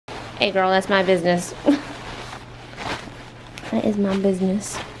Hey girl, that's my business. That is my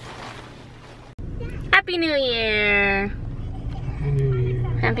business. Happy New Year! Happy New Year.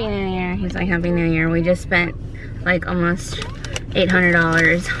 Happy New Year. He's like, Happy New Year. We just spent like almost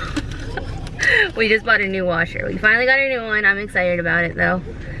 $800. We just bought a new washer. We finally got a new one. I'm excited about it though.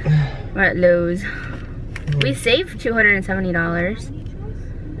 We're at Lowe's. We saved $270.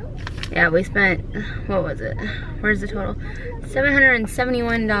 Yeah, we spent, what was it? Where's the total?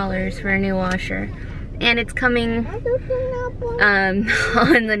 $771 for a new washer. And it's coming on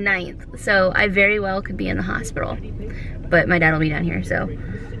the 9th. So I very well could be in the hospital. But my dad will be down here, so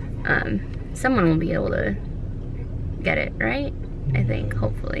someone will be able to get it, right? I think,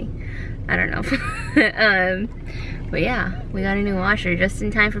 hopefully. I don't know. But yeah, we got a new washer just in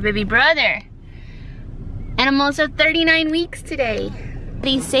time for baby brother. And I'm also 39 weeks today.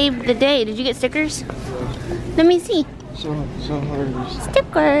 He saved the day. Did you get stickers? Let me see. So hard.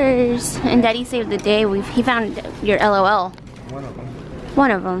 Stickers. And Daddy saved the day. He found your LOL. One of them. One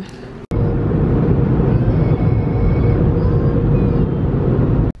of them.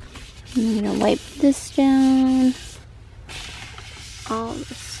 I'm gonna wipe this down. All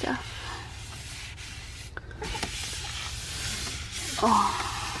this stuff. Oh.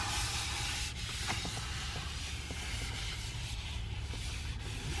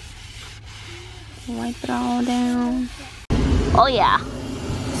 Wipe it all down. Oh yeah,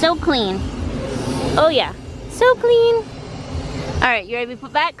 so clean. Oh yeah, so clean. All right, you ready to be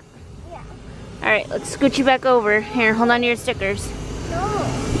put back? Yeah. All right, let's scoot you back over. Here, hold on to your stickers. No.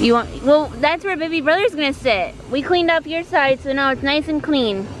 You want? Well, that's where baby brother's gonna sit. We cleaned up your side, so now it's nice and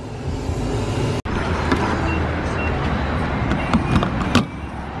clean.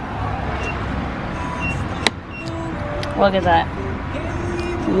 Look at that.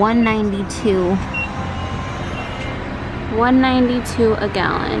 192. 192 a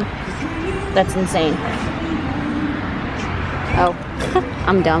gallon. That's insane. Oh,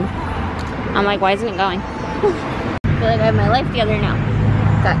 I'm dumb. I'm like, why isn't it going? I feel like I have my life together now.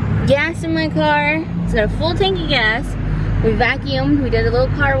 Got gas in my car. It's got a full tank of gas. We vacuumed. We did a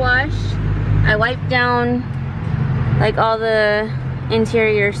little car wash. I wiped down like all the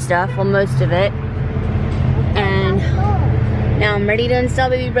interior stuff, well, most of it. And now I'm ready to install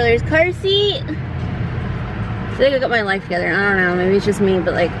baby brother's car seat. I feel like I got my life together. I don't know, maybe it's just me,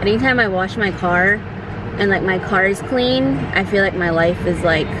 but like anytime I wash my car and like my car is clean, I feel like my life is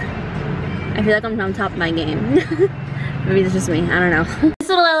like, I feel like I'm on top of my game. Maybe it's just me, I don't know. This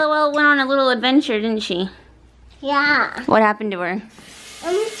little LOL went on a little adventure, didn't she? Yeah. What happened to her?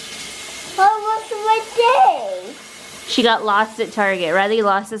 What was my day? She got lost at Target. Riley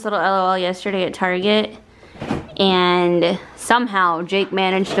lost this little LOL yesterday at Target. And somehow Jake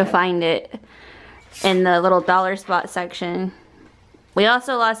managed to find it in the little dollar spot section. We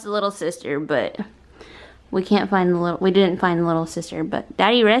also lost a little sister, but we can't find the little, we didn't find the little sister, but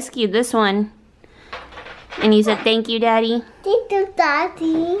Daddy rescued this one. And you said, thank you, Daddy. Thank you,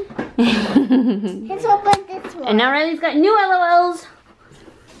 Daddy. Let's open this one. And now Riley's got new LOLs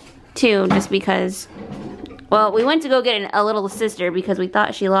too, just because, well, we went to go get a little sister because we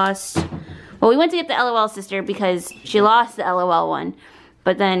thought she lost, well, we went to get the LOL sister because she lost the LOL one,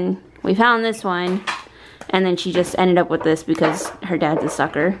 but then we found this one, and then she just ended up with this because her dad's a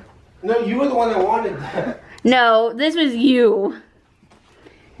sucker. No, you were the one that wanted that. No, this was you.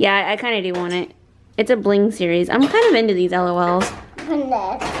 Yeah, I kind of do want it. It's a bling series. I'm kind of into these LOLs. Open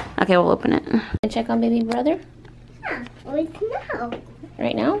this. Okay, we'll open it. Check on baby brother? Yeah. Right now.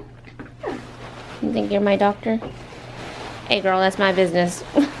 Right now? You think you're my doctor? Hey girl, that's my business.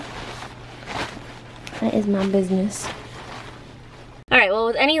 That is my business. Alright, well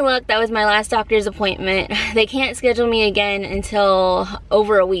with any luck, that was my last doctor's appointment. They can't schedule me again until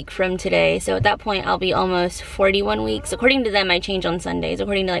over a week from today. So at that point, I'll be almost 41 weeks. According to them, I change on Sundays.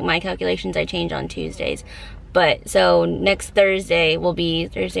 According to like my calculations, I change on Tuesdays. But so next Thursday will be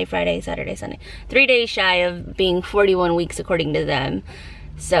Thursday, Friday, Saturday, Sunday. 3 days shy of being 41 weeks according to them.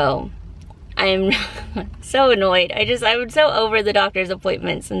 So I'm so annoyed. I'm so over the doctor's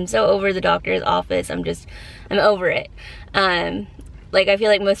appointments. I'm so over the doctor's office. I'm over it. Like, I feel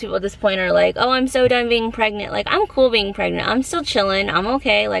like most people at this point are like, oh, I'm so done being pregnant. Like, I'm cool being pregnant. I'm still chilling. I'm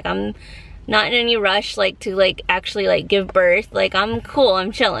okay. Like, I'm not in any rush, like, to, like, actually, like, give birth. Like, I'm cool.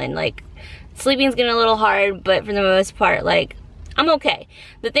 I'm chilling. Like, sleeping's getting a little hard, but for the most part, like, I'm okay.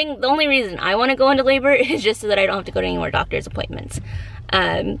 The only reason I want to go into labor is just so that I don't have to go to any more doctor's appointments.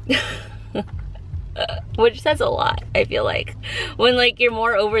 Which says a lot, I feel like. When, like, you're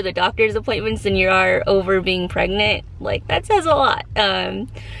more over the doctor's appointments than you are over being pregnant, like, that says a lot.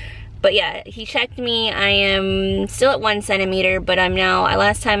 But yeah, he checked me. I am still at 1 centimeter, but I'm now,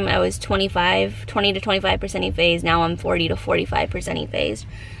 last time I was 20 to 25% ephased. Now I'm 40 to 45% ephased.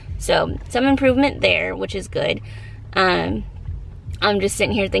 So some improvement there, which is good. I'm just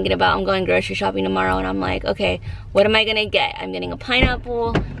sitting here thinking about, I'm going grocery shopping tomorrow, and I'm like, okay, what am I gonna get? I'm getting a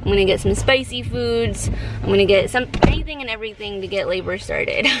pineapple, I'm gonna get some spicy foods, I'm gonna get anything and everything to get labor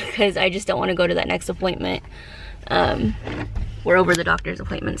started, because I just don't want to go to that next appointment. We're over the doctor's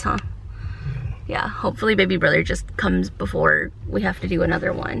appointments, huh? Yeah, hopefully baby brother just comes before we have to do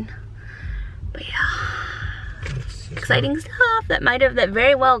another one. But yeah, exciting stuff. That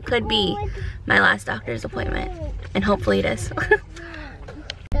very well could be my last doctor's appointment, and hopefully it is.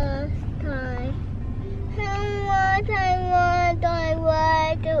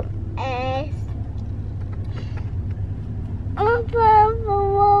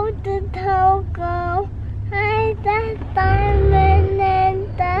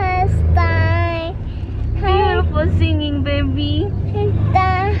 Beautiful singing, baby.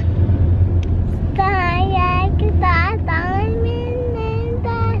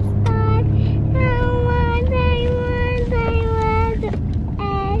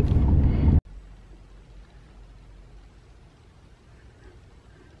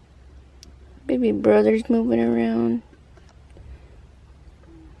 Baby brother's moving around.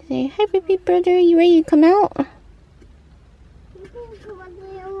 Say, hi baby brother, you ready to come out?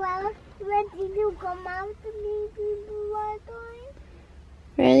 Ready to come out, baby brother?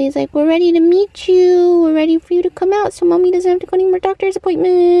 Riley's like, we're ready to meet you. We're ready for you to come out so mommy doesn't have to go any more doctor's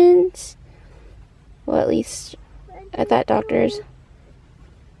appointments. Well, at least at that doctor's.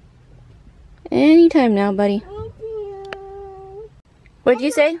 Anytime now, buddy. What'd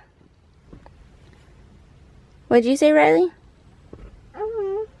you say? What'd you say, Riley?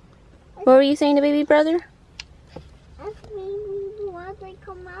 What were you saying to baby brother? If baby brother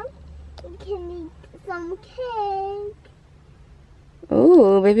come out, we can eat some cake.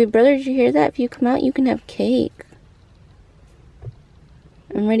 Ooh, baby brother, did you hear that? If you come out, you can have cake.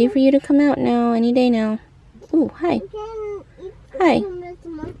 I'm ready for you to come out now, any day now. Ooh, hi. Hi.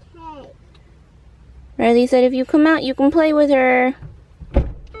 Riley said if you come out, you can play with her.